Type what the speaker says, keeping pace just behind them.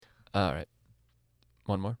All right.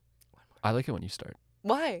 One more. I like it when you start.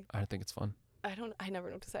 Why? I think it's fun. I never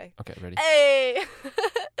know what to say. Okay, ready? Hey!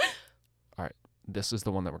 This is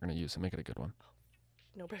the one that we're going to use, so make it a good one.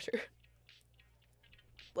 No pressure.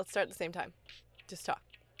 Let's start at the same time. Just talk.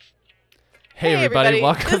 Hey, Hey, everybody. everybody.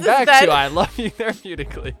 Welcome This is back Ben. to I Love You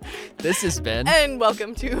Therapeutically. This is Ben. And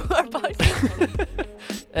welcome to our podcast.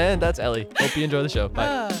 And that's Ellie. Hope you enjoy the show.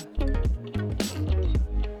 Bye.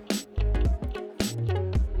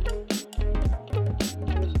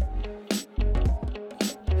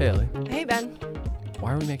 Hey, Ellie. Hey, Ben.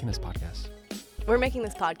 Why are we making this podcast? We're making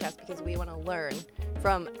this podcast because we want to learn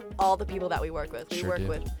from all the people that we work with. We Sure work do.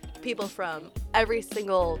 with people from every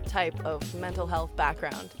single type of mental health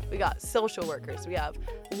background. We got social workers, we have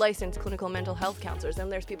licensed clinical mental health counselors,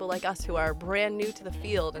 and there's people like us who are brand new to the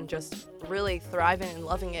field and just really thriving and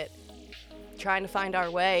loving it, trying to find our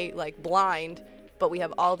way, like blind, but we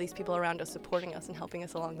have all these people around us supporting us and helping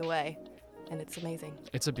us along the way, and it's amazing.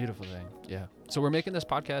 It's a beautiful thing. Yeah. So we're making this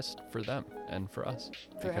podcast for them and for us.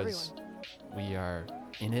 For because we are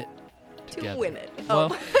in it together. To win it. Well,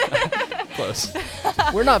 close.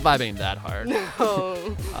 We're not vibing that hard.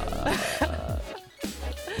 No.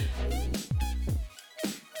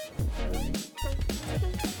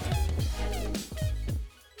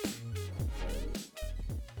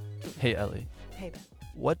 Hey, Ellie. Hey, Ben.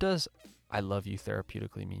 What does I love you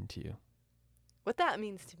therapeutically mean to you? What that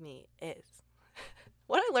means to me is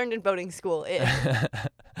what I learned in boating school is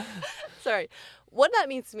sorry. What that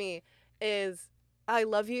means to me is I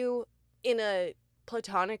love you in a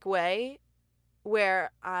platonic way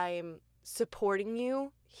where I'm supporting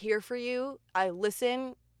you, here for you. I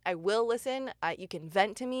listen. I will listen. You can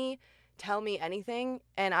vent to me, tell me anything,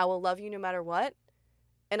 and I will love you no matter what,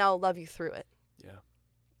 and I'll love you through it. Yeah.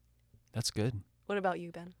 That's good. What about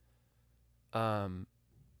you, Ben?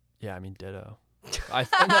 Yeah, I mean, ditto.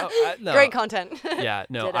 No. Great content. Yeah,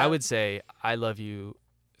 no, Ditto. I would say I love you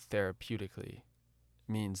therapeutically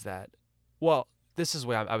means that, well, this is the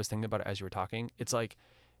way I was thinking about it as you were talking. It's like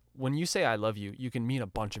when you say I love you, you can mean a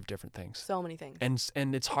bunch of different things. So many things.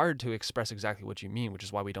 And it's hard to express exactly what you mean, which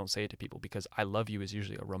is why we don't say it to people, because I love you is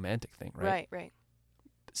usually a romantic thing, right? Right.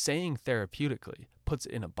 Saying therapeutically puts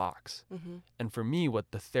it in a box. Mm-hmm. And for me,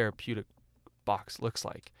 what the therapeutic box looks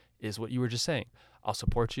like is what you were just saying. I'll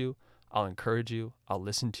support you. I'll encourage you. I'll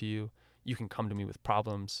listen to you. You can come to me with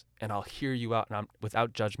problems, and I'll hear you out, and I'm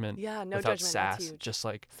without judgment, Yeah, no without judgment. That's sass, huge. just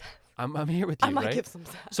like I'm here with you, I might right? give some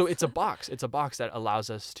sass. So it's a box. It's a box that allows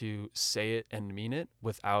us to say it and mean it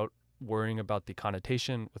without worrying about the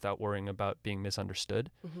connotation, without worrying about being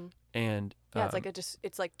misunderstood. Mm-hmm. And Yeah,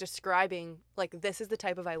 it's like describing, like, this is the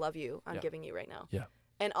type of I love you I'm Yeah. giving you right now. Yeah.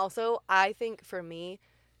 And also, I think for me,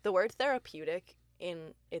 the word therapeutic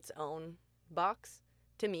in its own box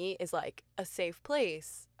to me is like a safe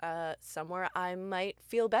place, somewhere I might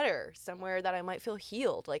feel better, somewhere that I might feel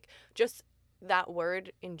healed. Like, just that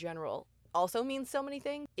word in general also means so many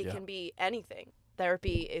things. It Yeah. can be anything.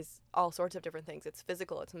 Therapy is all sorts of different things. It's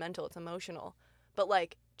physical, it's mental, it's emotional. But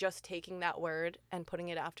like just taking that word and putting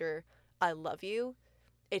it after I love you,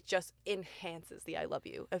 it just enhances the I love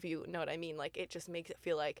you, if you know what I mean. Like, it just makes it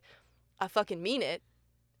feel like I fucking mean it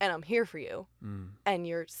and I'm here for you and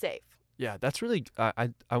you're safe. Yeah, that's really.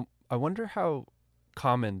 I wonder how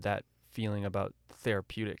common that feeling about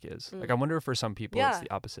therapeutic is. Like, I wonder if for some people it's Yeah.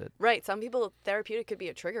 the opposite. Right. Some people, therapeutic could be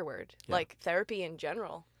a trigger word, Yeah. like therapy in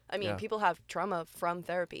general. I mean, Yeah. people have trauma from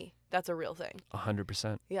therapy. That's a real thing.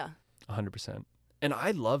 100%. Yeah. 100%. And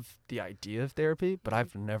I love the idea of therapy, but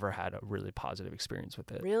I've never had a really positive experience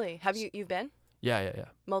with it. Really? Have you've been Yeah.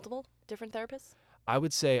 multiple different therapists? I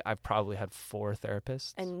would say I've probably had 4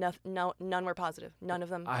 therapists. And none were positive. None of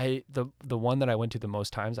them. The one that I went to the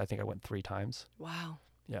most times, I think I went 3 times. Wow.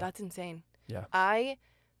 Yeah. That's insane. Yeah.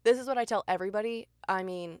 This is what I tell everybody. I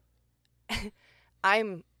mean,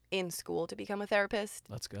 I'm in school to become a therapist.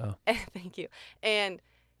 Let's go. Thank you. And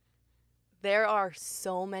there are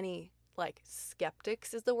so many, like,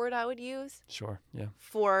 skeptics is the word I would use Sure. Yeah.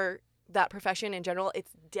 for that profession in general.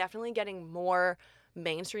 It's definitely getting more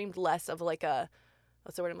mainstreamed, less of like a,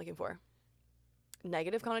 what's the word I'm looking for?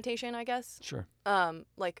 Negative connotation, I guess. Sure.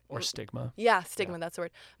 Like, Or stigma. yeah, stigma, that's the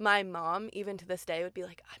word. My mom, even to this day, would be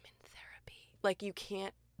like, I'm in therapy. Like, you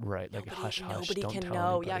can't, Right. Like, hush, hush. nobody Don't can tell know.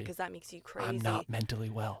 anybody. Yeah, because that makes you crazy. I'm not mentally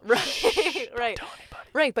well. Right, Shh, right. Don't tell anybody.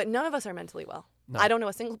 Right, but none of us are mentally well. No. I don't know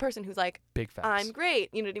a single person who's like, Big facts. I'm great.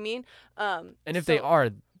 You know what I mean? And if they are,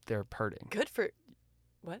 they're hurting. good for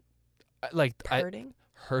Like, hurting.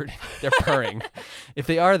 hurting. They're purring. If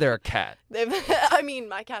they are, they're a cat. I mean,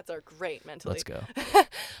 my cats are great mentally. Let's go.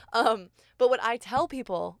 But what I tell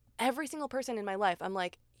people, every single person in my life, I'm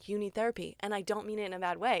like, you need therapy. And I don't mean it in a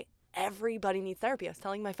bad way. everybody needs therapy. I was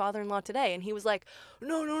telling my father-in-law today, and he was like,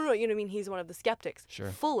 no. You know what I mean? He's one of the skeptics. Sure.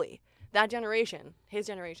 Fully. That generation, his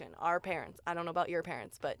generation, our parents. I don't know about your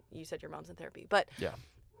parents, but you said your mom's in therapy. But Yeah.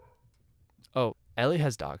 Oh, Ellie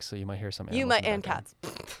has dogs, so you might hear some animals you might, in and the background.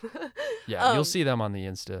 cats. Yeah, you'll see them on the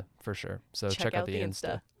Insta for sure. So check out the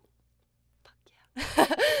Insta. Fuck yeah.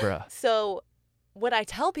 Bruh. So what I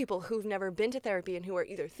tell people who've never been to therapy and who are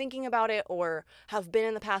either thinking about it or have been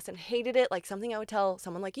in the past and hated it, like something I would tell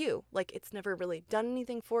someone like you, like it's never really done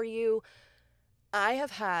anything for you. I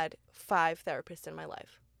have had 5 therapists in my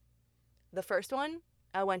life. The first one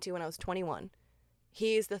I went to when I was 21.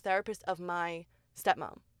 He's the therapist of my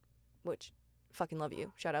stepmom, which fucking love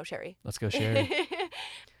you. Shout out Sherry. Let's go, Sherry.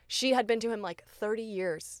 She had been to him like 30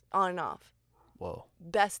 years on and off. Whoa.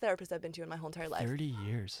 Best therapist I've been to in my whole entire life. 30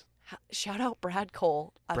 years. Shout out Brad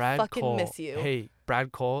Cole. Brad I fucking Cole. miss you. Hey,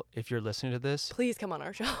 Brad Cole, if you're listening to this, Please come on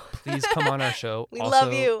our show. please come on our show. We Also,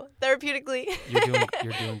 love you therapeutically.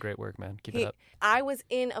 You're doing great work, man. Keep it up. I was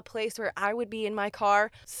in a place where I would be in my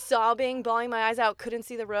car sobbing, bawling my eyes out, couldn't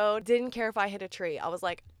see the road, didn't care if I hit a tree. I was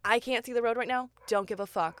like, I can't see the road right now. Don't give a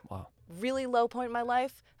fuck. Wow. Really low point in my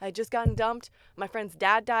life. I had just gotten dumped. My friend's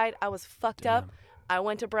dad died. I was fucked up. Damn. I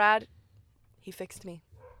went to Brad. He fixed me.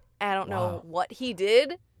 I don't know Wow. what he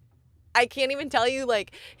did. I can't even tell you.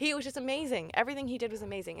 Like, he was just amazing. Everything he did was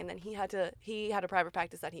amazing. And then he had a private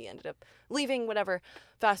practice that he ended up leaving, whatever.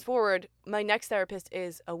 Fast forward, my next therapist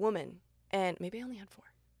is a woman. And maybe I only had 4.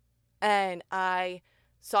 And I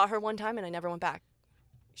saw her one time and I never went back.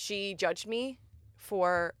 She judged me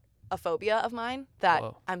for a phobia of mine that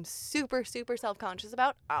Whoa. I'm super, super self-conscious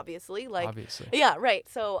about, obviously. Like, Obviously. yeah, right.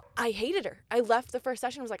 So I hated her. I left the first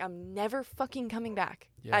session. I was like, I'm never fucking coming back.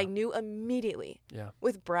 Yeah. I knew immediately. Yeah.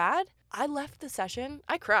 With Brad, I left the session.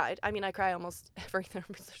 I cried. I mean, I cry almost every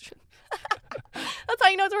therapy session. That's how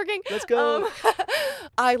you know it's working. Let's go.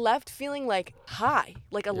 I left feeling like high,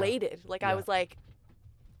 like elated. Like I Yeah. was like,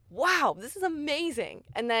 wow, this is amazing.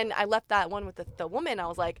 And then I left that one with the woman. I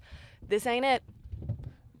was like, this ain't it.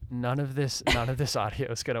 None of this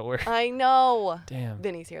audio is gonna work. I know. Damn.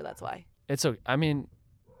 Vinny's here. That's why. It's okay. I mean,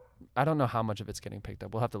 I don't know how much of it's getting picked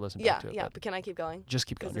up. We'll have to listen Yeah, back to it. yeah. But But can I keep going? just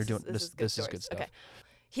keep going. You're doing this. This is good stories. stuff. Okay.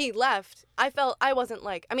 He left. I wasn't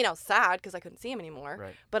like, I was sad because I couldn't see him anymore.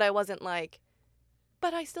 Right. But I wasn't like,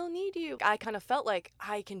 but I still need you. I kind of felt like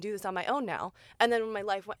I can do this on my own now. And then when my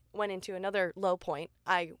life went into another low point,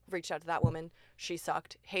 I reached out to that woman. She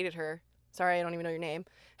sucked. Hated her. Sorry, I don't even know your name.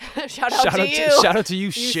 Shout out to you. Shout out to you,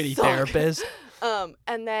 shitty suck. therapist.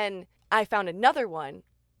 And then I found another woman.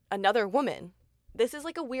 This is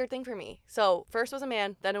like a weird thing for me. So first was a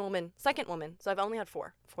man, then a woman, second woman. So I've only had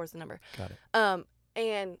 4. 4 is the number. Got it.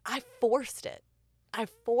 And I forced it. I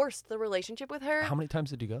forced the relationship with her. How many times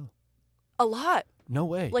did you go? A lot. No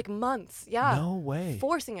way. Like months. Yeah. No way.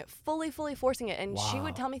 Forcing it. Fully forcing it. And she Wow.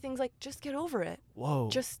 would tell me things like, just get over it. Whoa.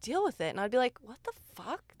 Just deal with it. And I'd be like, what the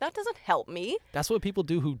fuck? That doesn't help me. That's what people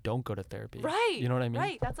do who don't go to therapy. Right. You know what I mean?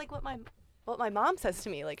 Right. That's like what my mom says to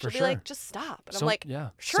me. Like, she'll For be like, sure. just stop. And So, I'm like,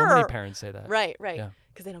 yeah. sure. So many parents say that. Right. Yeah.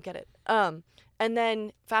 Because they don't get it. And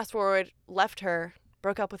then fast forward, left her,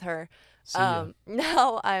 broke up with her. See ya.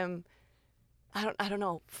 Now I don't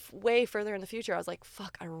know, way further in the future, I was like,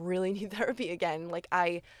 fuck, I really need therapy again. Like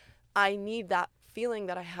I need that feeling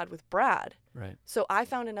that I had with Brad. Right. So I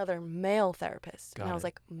found another male therapist. Got and I was it.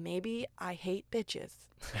 like, maybe I hate bitches.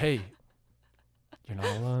 Hey, you're not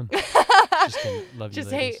alone. Just kidding. Love you,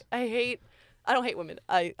 Just ladies. I don't hate women.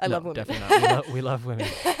 I No, love women. Definitely not. We love women.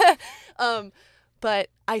 But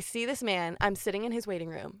I see this man. I'm sitting in his waiting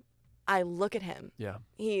room. I look at him. Yeah.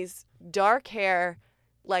 He's dark hair,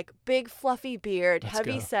 like big fluffy beard, Let's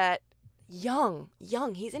heavy go. set, young.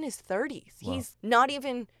 He's in his 30s. Wow. He's not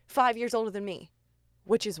even 5 years older than me,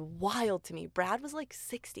 which is wild to me. Brad was like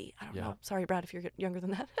 60. I don't Yeah. know. Sorry, Brad, if you're younger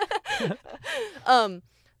than that.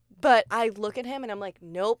 But I look at him and I'm like,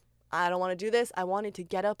 nope, I don't want to do this. I wanted to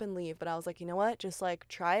get up and leave, but I was like, you know what? Just like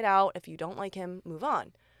try it out. If you don't like him, move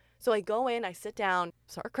on. So I go in, I sit down,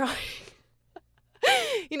 start crying,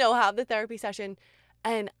 have the therapy session.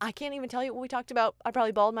 And I can't even tell you what we talked about. I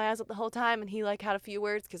probably bawled my eyes out the whole time. And he like had a few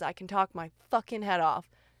words because I can talk my fucking head off.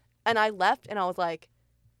 And I left and I was like,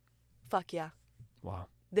 fuck yeah, Wow.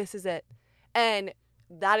 this is it. And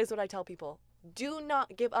that is what I tell people. Do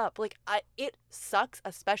not give up. Like it sucks,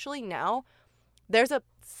 especially now. There's a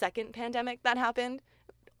second pandemic that happened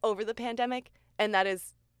over the pandemic, and that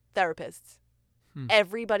is therapists.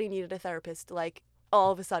 Everybody needed a therapist. Like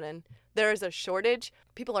all of a sudden, there is a shortage.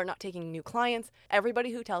 People are not taking new clients.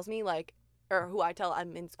 Everybody who tells me who I tell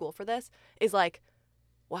I'm in school for this is like,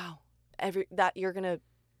 wow, that you're gonna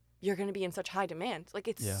you're going to be in such high demand. Like,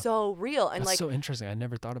 it's Yeah. so real. And That's like, so interesting. I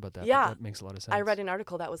never thought about that. Yeah. But that makes a lot of sense. I read an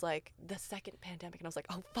article that was like the second pandemic, and I was like,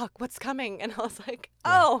 oh fuck, what's coming? And I was like,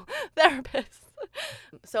 Yeah. oh, therapists.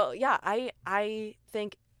 So yeah, I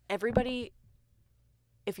think everybody,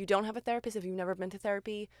 if you don't have a therapist, if you've never been to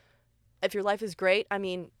therapy, if your life is great, I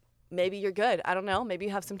mean, maybe you're good. I don't know. Maybe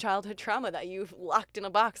you have some childhood trauma that you've locked in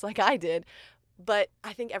a box like I did. But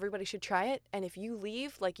I think everybody should try it. And if you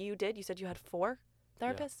leave like you did, you said you had 4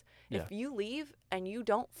 therapists. Yeah. If you leave and you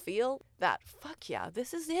don't feel that, fuck yeah,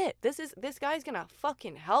 this is it. This guy's gonna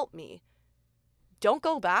fucking help me. Don't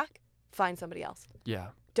go back. Find somebody else. Yeah.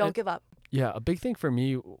 Don't give up. Yeah, a big thing for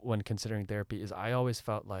me when considering therapy is I always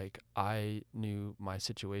felt like I knew my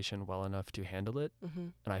situation well enough to handle it. Mm-hmm.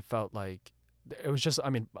 And I felt like it was just, I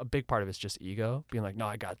mean, a big part of it's just ego, being like, no,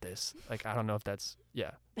 I got this. Like, I don't know if that's,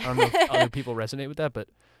 I don't know if other people resonate with that, but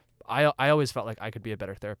I always felt like I could be a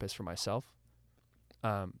better therapist for myself.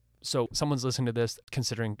 So someone's listening to this,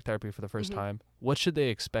 considering therapy for the first Mhm. time, what should they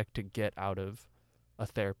expect to get out of a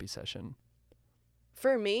therapy session?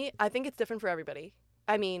 For me, I think it's different for everybody.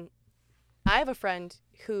 I mean, I have a friend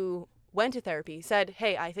who went to therapy, said,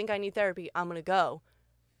 hey, I think I need therapy. I'm going to go.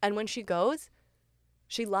 And when she goes,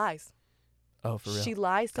 she lies. Oh, for real? She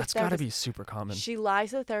lies to the That's got to therapist. be super common. She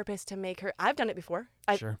lies to the therapist to make her. I've done it before.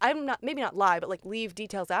 Sure. I'm not, maybe not lie, but like leave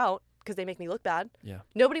details out because they make me look bad. Yeah.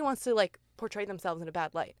 Nobody wants to like portray themselves in a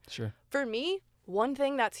bad light. Sure. For me, one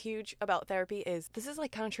thing that's huge about therapy is this is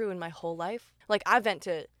like kind of true in my whole life. Like I vent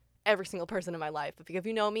to every single person in my life. If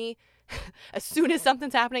you know me, as soon as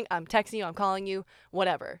something's happening, I'm texting you, I'm calling you,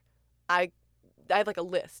 whatever. I have like a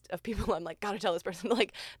list of people I'm like, gotta tell this person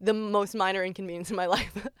like the most minor inconvenience in my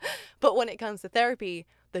life. But when it comes to therapy,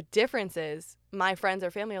 the difference is my friends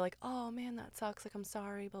or family are like, oh man, that sucks. Like, I'm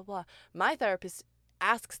sorry, blah, blah. My therapist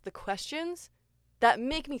asks the questions that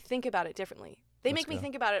make me think about it differently. They Let's make me go.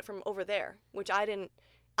 think about it from over there, which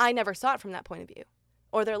I never saw it from that point of view.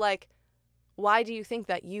 Or they're like, why do you think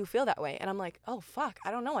that you feel that way? And I'm like, oh, fuck,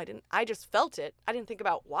 I don't know. I just felt it. I didn't think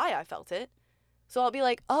about why I felt it. So I'll be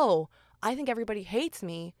like, oh, I think everybody hates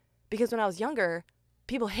me because when I was younger,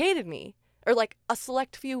 people hated me. Or like a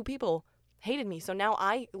select few people hated me. So now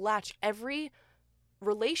I latch every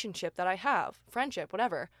relationship that I have, friendship,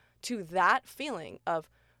 whatever, to that feeling of,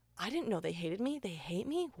 I didn't know they hated me. They hate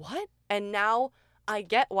me? What? And now I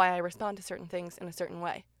get why I respond to certain things in a certain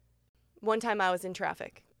way. One time I was in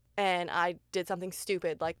traffic and I did something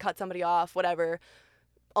stupid, like cut somebody off, whatever,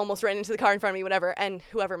 almost ran into the car in front of me, whatever. And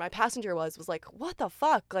whoever my passenger was like, what the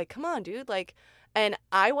fuck? Like, come on, dude. Like, and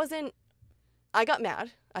I got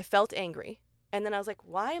mad. I felt angry. And then I was like,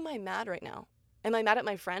 why am I mad right now? Am I mad at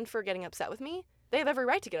my friend for getting upset with me? They have every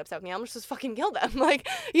right to get upset with me. I'm just fucking kill them. Like,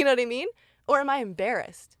 you know what I mean? Or am I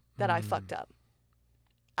embarrassed that I fucked up?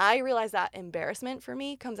 I realize that embarrassment for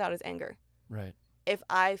me comes out as anger. Right. If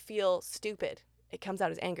I feel stupid, it comes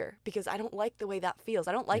out as anger because I don't like the way that feels.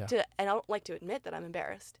 I don't like to admit that I'm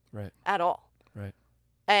embarrassed. Right. At all. Right.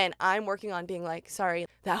 And I'm working on being like, sorry,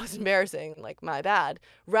 that was embarrassing, like my bad,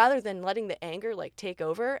 rather than letting the anger like take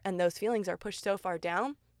over and those feelings are pushed so far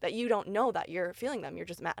down that you don't know that you're feeling them. You're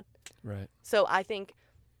just mad. Right. So I think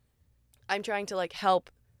I'm trying to like help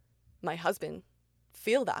my husband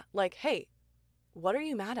feel that. Like, hey, what are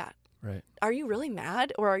you mad at? Right. Are you really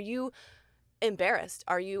mad or are you embarrassed?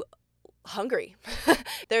 Are you hungry?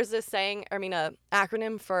 There's this saying, a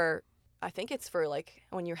acronym for, I think it's for like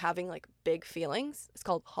when you're having like big feelings. It's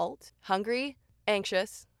called HALT. Hungry,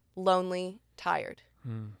 anxious, lonely, tired.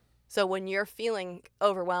 So when you're feeling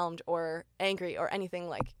overwhelmed or angry or anything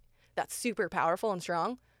like that's super powerful and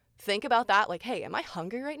strong, think about that. Like, hey, am I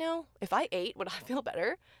hungry right now? If I ate, would I feel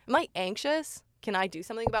better? Am I anxious? Can I do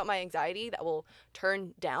something about my anxiety that will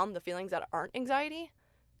turn down the feelings that aren't anxiety?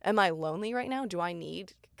 Am I lonely right now? Do I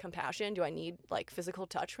need compassion? Do I need like physical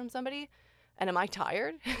touch from somebody? And am I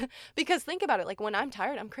tired? Because think about it. Like when I'm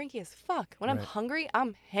tired, I'm cranky as fuck. When I'm Right. hungry,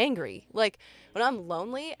 I'm hangry. Like when I'm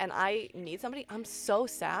lonely and I need somebody, I'm so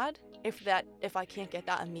sad if I can't get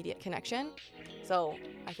that immediate connection. So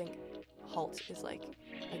I think HALT is like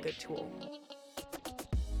a good tool.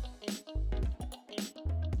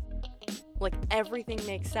 Like everything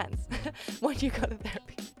makes sense when you go to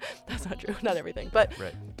therapy. That's not true. Not everything. But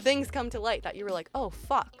Right. things come to light that you were like, oh,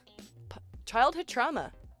 fuck. Childhood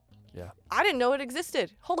trauma. Yeah. I didn't know it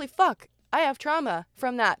existed. Holy fuck. I have trauma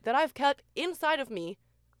from that I've kept inside of me,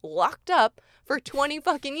 locked up for 20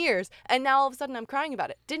 fucking years. And now all of a sudden I'm crying about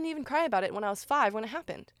it. Didn't even cry about it when I was 5 when it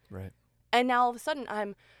happened. Right. And now all of a sudden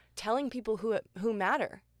I'm telling people who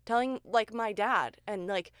matter. Telling like my dad and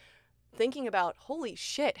like thinking about, holy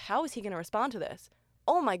shit, how is he going to respond to this?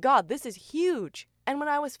 Oh my God, this is huge. And when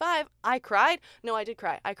I was 5, I cried. No, I did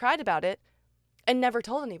cry. I cried about it and never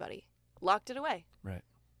told anybody. Locked it away. Right.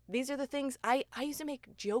 These are the things I used to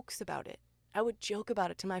make jokes about it. I would joke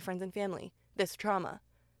about it to my friends and family, this trauma,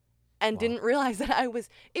 and Wow. didn't realize that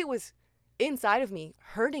it was inside of me,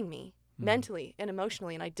 hurting me mentally and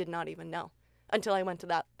emotionally, and I did not even know until I went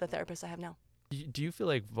to the therapist I have now. Do you feel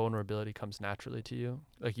like vulnerability comes naturally to you?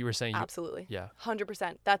 Like you were saying, Absolutely. yeah.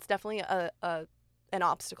 100%. That's definitely an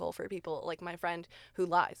obstacle for people like my friend who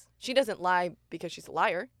lies. She doesn't lie because she's a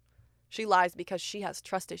liar. She lies because she has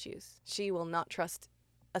trust issues. She will not trust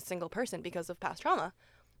a single person because of past trauma.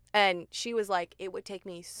 And she was like, it would take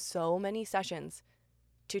me so many sessions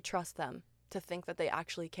to trust them, to think that they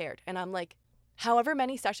actually cared. And I'm like, however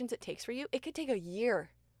many sessions it takes for you, it could take a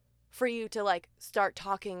year for you to like start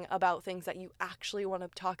talking about things that you actually want to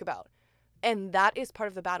talk about. And that is part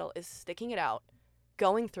of the battle, is sticking it out,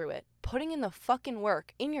 going through it, putting in the fucking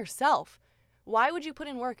work in yourself. Why would you put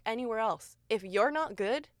in work anywhere else? If you're not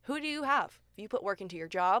good, who do you have? If you put work into your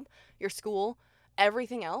job, your school,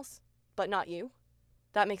 everything else, but not you,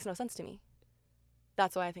 that makes no sense to me.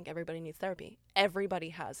 That's why I think everybody needs therapy. Everybody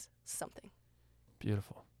has something.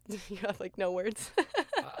 Beautiful. You have like no words.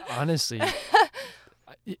 Honestly,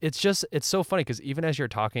 it's so funny because even as you're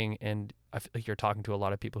talking, and I feel like you're talking to a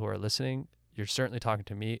lot of people who are listening, you're certainly talking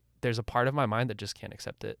to me. There's a part of my mind that just can't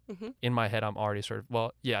accept it. Mm-hmm. In my head, I'm already sort of,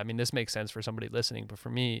 well, yeah, I mean, this makes sense for somebody listening, but for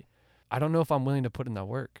me, I don't know if I'm willing to put in that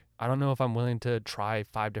work. I don't know if I'm willing to try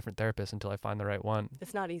 5 different therapists until I find the right one.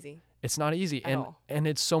 It's not easy. It's not easy. At all. And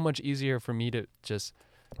it's so much easier for me to just,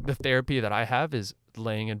 the therapy that I have is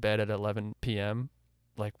laying in bed at 11 p.m.,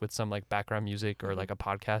 like with some like background music or like a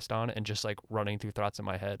podcast on and just like running through thoughts in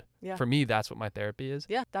my head. Yeah. For me, that's what my therapy is.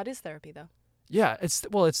 Yeah, that is therapy though. Yeah, it's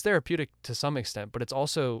therapeutic to some extent, but it's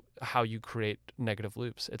also how you create negative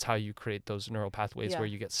loops. It's how you create those neural pathways where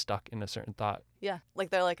you get stuck in a certain thought. Yeah,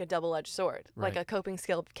 like they're like a double-edged sword. Right. Like a coping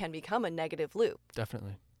skill can become a negative loop,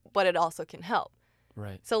 Definitely. but it also can help.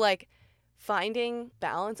 Right. So like finding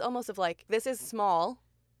balance almost of like, this is small,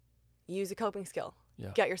 use a coping skill.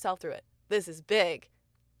 Yeah. Get yourself through it. This is big,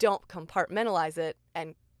 don't compartmentalize it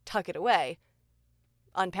and tuck it away.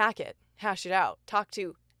 Unpack it, hash it out, talk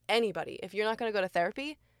to anybody. If you're not going to go to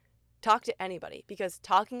therapy, talk to anybody, because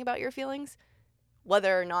talking about your feelings,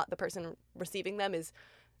 whether or not the person receiving them is,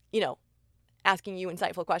 asking you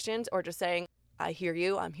insightful questions or just saying, I hear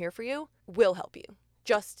you, I'm here for you, will help you.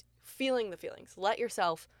 Just feeling the feelings. Let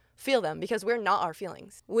yourself feel them, because we're not our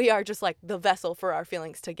feelings. We are just like the vessel for our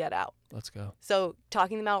feelings to get out. Let's go. So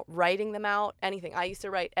talking them out, writing them out, anything. I used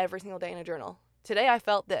to write every single day in a journal. Today I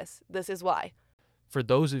felt this. This is why. For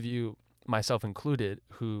those of you, myself included,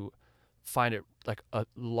 who find it like a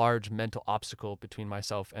large mental obstacle between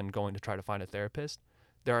myself and going to try to find a therapist,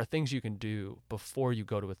 there are things you can do before you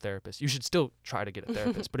go to a therapist. You should still try to get a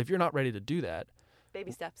therapist, but if you're not ready to do that,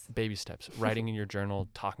 Baby steps. Writing in your journal,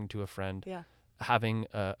 talking to a friend, Yeah. having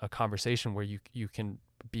a conversation where you can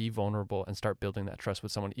be vulnerable and start building that trust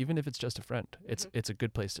with someone, even if it's just a friend. It's a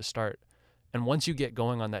good place to start. And once you get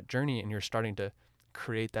going on that journey and you're starting to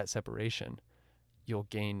create that separation, you'll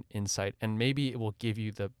gain insight, and maybe it will give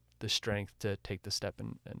you the strength to take the step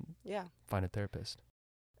and find a therapist.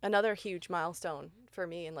 Another huge milestone for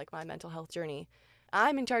me in like my mental health journey.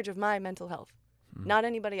 I'm in charge of my mental health, not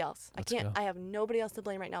anybody else. Let's go. I have nobody else to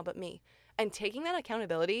blame right now but me. And taking that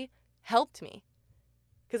accountability helped me,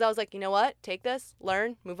 because I was like, you know what? Take this,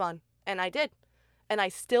 learn, move on. And I did. And I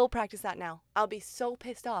still practice that now. I'll be so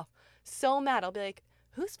pissed off, so mad. I'll be like,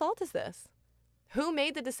 whose fault is this? Who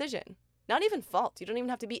made the decision? Not even fault. You don't even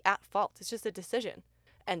have to be at fault. It's just a decision.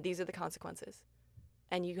 And these are the consequences.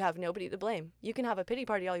 And you have nobody to blame. You can have a pity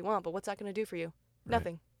party all you want, but what's that going to do for you? Right.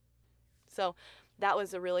 Nothing. So that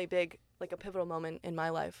was a really big, like a pivotal moment in my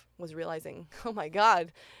life, was realizing, oh my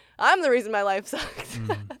God, I'm the reason my life sucks.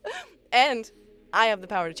 And I have the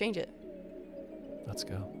power to change it. Let's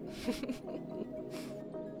go.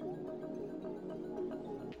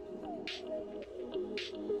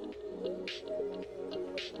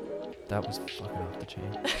 That was fucking off the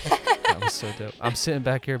chain. That was so dope. I'm sitting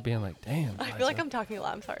back here being like, damn. I feel like I'm talking a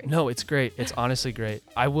lot. I'm sorry. No, it's great. It's honestly great.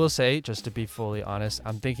 I will say, just to be fully honest,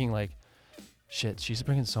 I'm thinking like, shit, she's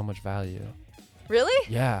bringing so much value. Really?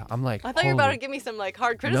 Yeah, I'm like, I thought you were about holy- to give me some like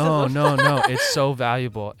hard criticism. No. It's so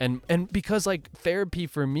valuable. And because like therapy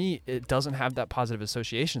for me, it doesn't have that positive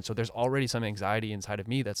association. So there's already some anxiety inside of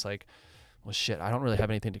me that's like, well, shit, I don't really have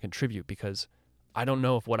anything to contribute, because I don't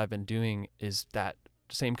know if what I've been doing is that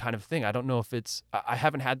same kind of thing. I don't know if it's, I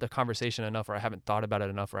haven't had the conversation enough, or I haven't thought about it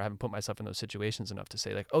enough, or I haven't put myself in those situations enough to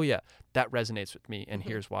say like, oh yeah, that resonates with me and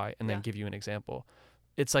here's why, and then give you an example.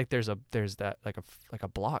 it's like there's that like a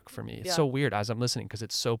block for me. It's Yeah. so weird as I'm listening because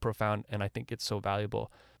it's so profound and I think it's so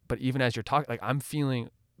valuable. But even as you're talking, like I'm feeling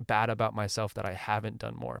bad about myself that I haven't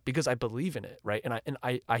done more because I believe in it, right? And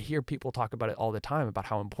I hear people talk about it all the time about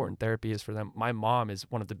how important therapy is for them. My mom is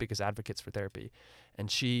one of the biggest advocates for therapy, and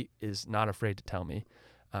she is not afraid to tell me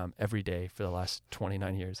every day for the last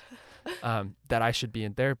 29 years that I should be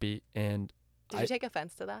in therapy. And Did you take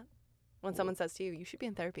offense to that? When someone says to you, you should be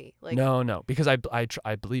in therapy. Like, no, because I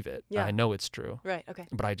believe it. Yeah. I know it's true, right, okay.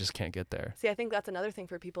 but I just can't get there. See, I think that's another thing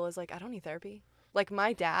for people is like, I don't need therapy. Like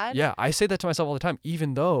my dad. Yeah, I say that to myself all the time,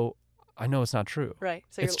 even though I know it's not true. Right.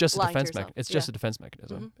 So It's you're just a lying to defense yourself. mechanism. It's just a defense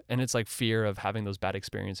mechanism. And it's like fear of having those bad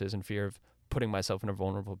experiences and fear of putting myself in a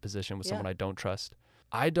vulnerable position with someone I don't trust.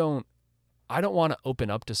 I don't want to open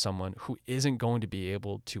up to someone who isn't going to be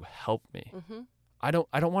able to help me. I don't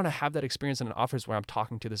want to have that experience in an office where I'm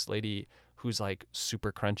talking to this lady who's like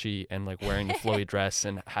super crunchy and like wearing a flowy dress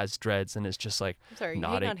and has dreads and is just like I'm sorry,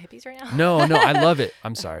 nodding. you hating on hippies right now? No, I love it.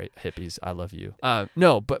 I'm sorry, hippies. I love you.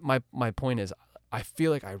 No, but my point is I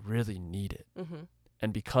feel like I really need it.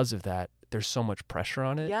 And because of that, there's so much pressure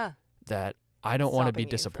on it Yeah. that I don't want to be Stopping you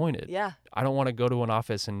from- disappointed. Yeah. I don't want to go to an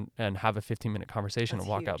office and have a 15-minute conversation That's and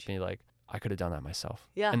walk out huge. and be like, I could have done that myself.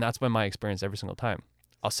 Yeah. And that's been my experience every single time.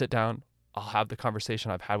 I'll sit down, I'll have the conversation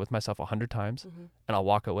I've had with myself 100 times, and I'll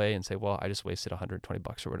walk away and say, well, I just wasted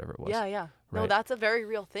 $120 or whatever it was. Yeah, yeah. No, Right. that's a very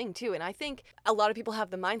real thing too. And I think a lot of people have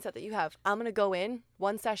the mindset that you have. I'm going to go in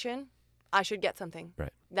one session, I should get something.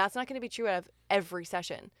 Right. That's not going to be true out of every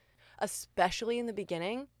session, especially in the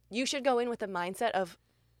beginning. You should go in with the mindset of,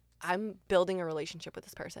 I'm building a relationship with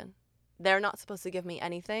this person. They're not supposed to give me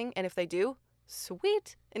anything. And if they do,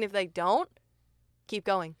 sweet. And if they don't, keep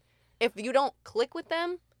going. If you don't click with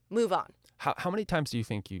them, move on. How many times do you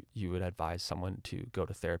think you would advise someone to go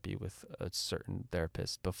to therapy with a certain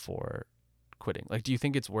therapist before quitting? Like, do you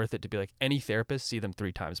think it's worth it to be like, any therapist, see them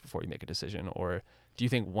 3 times before you make a decision? Or do you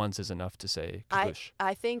think once is enough to say, kaboosh?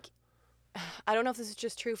 I think, I don't know if this is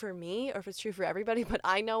just true for me or if it's true for everybody, but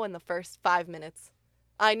I know in the first 5 minutes,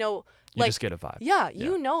 I know, You like, just get a vibe. yeah,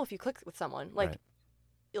 you know if you click with someone. Like, Right.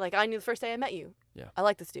 like I knew the first day I met you. Yeah. I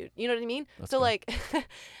like this dude. You know what I mean? That's So good. like,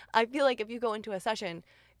 I feel like if you go into a session,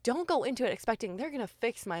 don't go into it expecting they're going to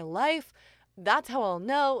fix my life. That's how I'll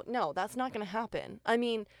know. No, that's not going to happen. I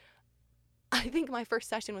mean, I think my first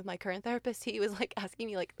session with my current therapist, he was like asking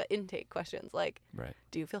me like the intake questions, like, Right.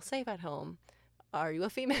 do you feel safe at home? Are you a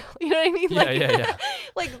female? You know what I mean? Yeah, Like, yeah.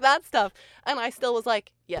 like that stuff. And I still was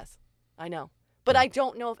like, yes, I know. But I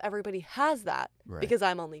don't know if everybody has that Right. because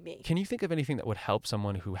I'm only me. Can you think of anything that would help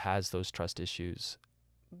someone who has those trust issues?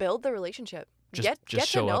 Build the relationship. Just Get to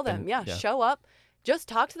show know up them. and- Yeah, yeah. show up. Just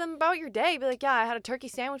talk to them about your day. Be like, yeah, I had a turkey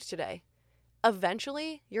sandwich today.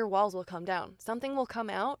 Eventually, your walls will come down. Something will come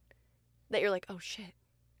out that you're like, oh shit,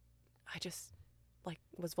 I just like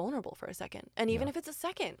was vulnerable for a second. And even Yeah. if it's a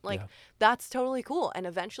second, like Yeah. that's totally cool. And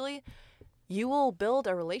eventually, you will build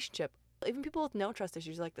a relationship. Even people with no trust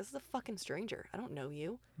issues are like, this is a fucking stranger. I don't know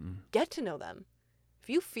you. Get to know them.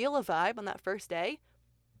 If you feel a vibe on that first day,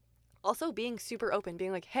 also being super open,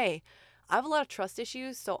 being like, hey, I have a lot of trust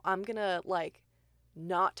issues, so I'm gonna like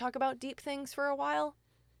not talk about deep things for a while.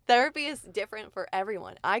 Therapy is different for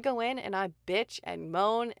everyone. I go in and I bitch and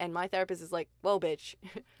moan, and my therapist is like, whoa, bitch,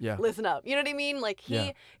 Yeah. listen up. You know what I mean? Like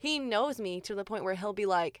he knows me to the point where he'll be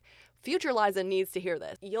like, future Liza needs to hear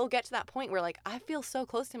this. You'll get to that point where like, I feel so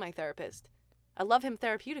close to my therapist. I love him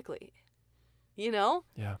therapeutically, you know?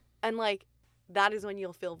 Yeah. And like, that is when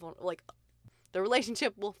you'll feel like the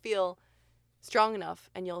relationship will feel strong enough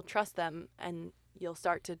and you'll trust them and you'll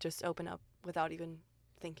start to just open up without even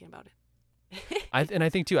thinking about it. And I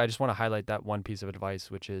think too, I just want to highlight that one piece of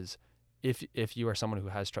advice, which is if you are someone who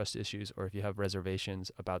has trust issues, or if you have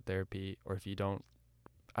reservations about therapy, or if you don't,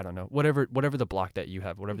 I don't know, whatever the block that you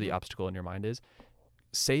have, whatever the obstacle in your mind is,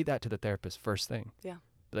 say that to the therapist first thing. Yeah.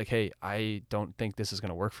 Be like, hey, I don't think this is going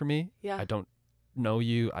to work for me. Yeah. I don't know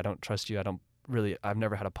you. I don't trust you. I've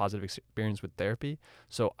never had a positive experience with therapy.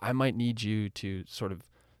 So I might need you to sort of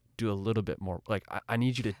do a little bit more. Like I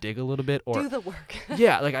need you to dig a little bit, or Do the work.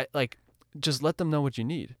 yeah, just let them know what you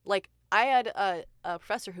need. Like I had a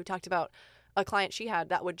professor who talked about a client she had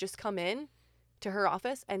that would just come in to her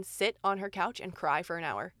office and sit on her couch and cry for an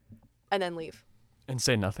hour and then leave. And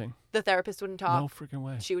say nothing. The therapist wouldn't talk. No freaking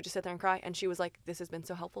way. She would just sit there and cry. And she was like, this has been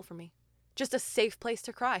so helpful for me. Just a safe place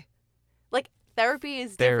to cry. Like therapy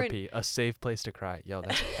is different. Therapy, a safe place to cry. Yo,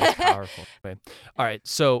 that's powerful. Okay. All right,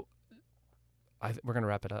 so we're gonna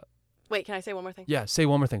wrap it up. Wait, can I say one more thing? Yeah, say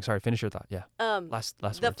one more thing. Sorry, finish your thought. Yeah, last The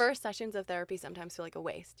words. first sessions of therapy sometimes feel like a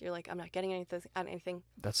waste. You're like, I'm not getting anything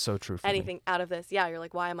That's so true for me. out of this. Yeah, you're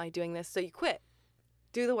like, why am I doing this? So you quit.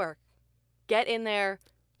 Do the work. Get in there.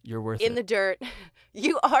 You're worth in it. the dirt.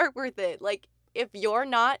 You are worth it. Like, if you're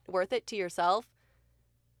not worth it to yourself,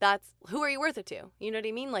 who are you worth it to? You know what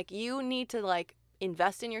I mean? Like, you need to, like,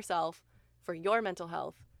 invest in yourself for your mental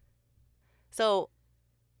health. So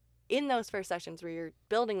in those first sessions where you're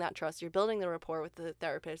building that trust, you're building the rapport with the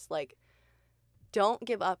therapist, like, don't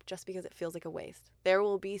give up just because it feels like a waste. There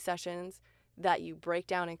will be sessions that you break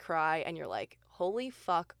down and cry and you're like, holy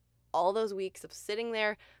fuck, all those weeks of sitting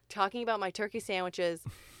there talking about my turkey sandwiches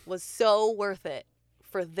was so worth it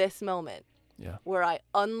for this moment. Yeah. Where I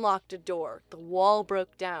unlocked a door, the wall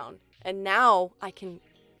broke down, and now I can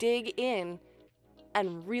dig in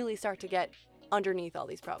and really start to get underneath all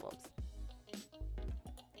these problems.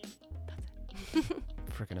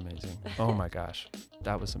 Freaking amazing. Oh my gosh.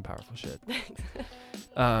 That was some powerful shit.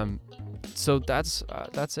 So that's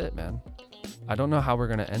it, man. I don't know how we're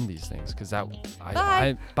gonna end these things because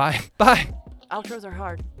bye. Outros are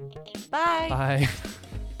hard. Bye. Bye.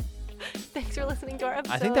 Thanks for listening to our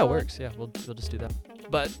episode. I think that works. Yeah, we'll just do that.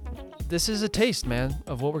 But this is a taste, man,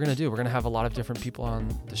 of what we're gonna do. We're gonna have a lot of different people on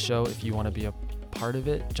the show. If you want to be a part of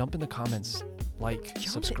it, jump in the comments,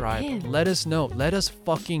 subscribe. Let us know. Let us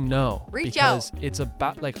fucking know. Reach out. Because it's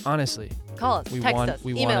about, like, honestly. Call us. Text us.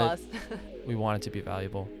 Email us. We want it to be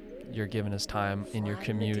valuable. You're giving us time in your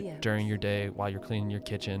commute, during your day, while you're cleaning your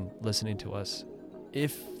kitchen, listening to us.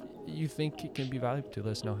 If you think it can be valuable to,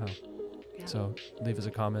 let us know how. Yeah. So leave us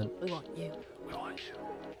a comment. We want you. We want you.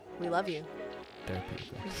 We love you.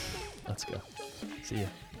 Therapeutically. Let's go. See ya.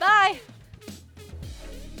 Bye.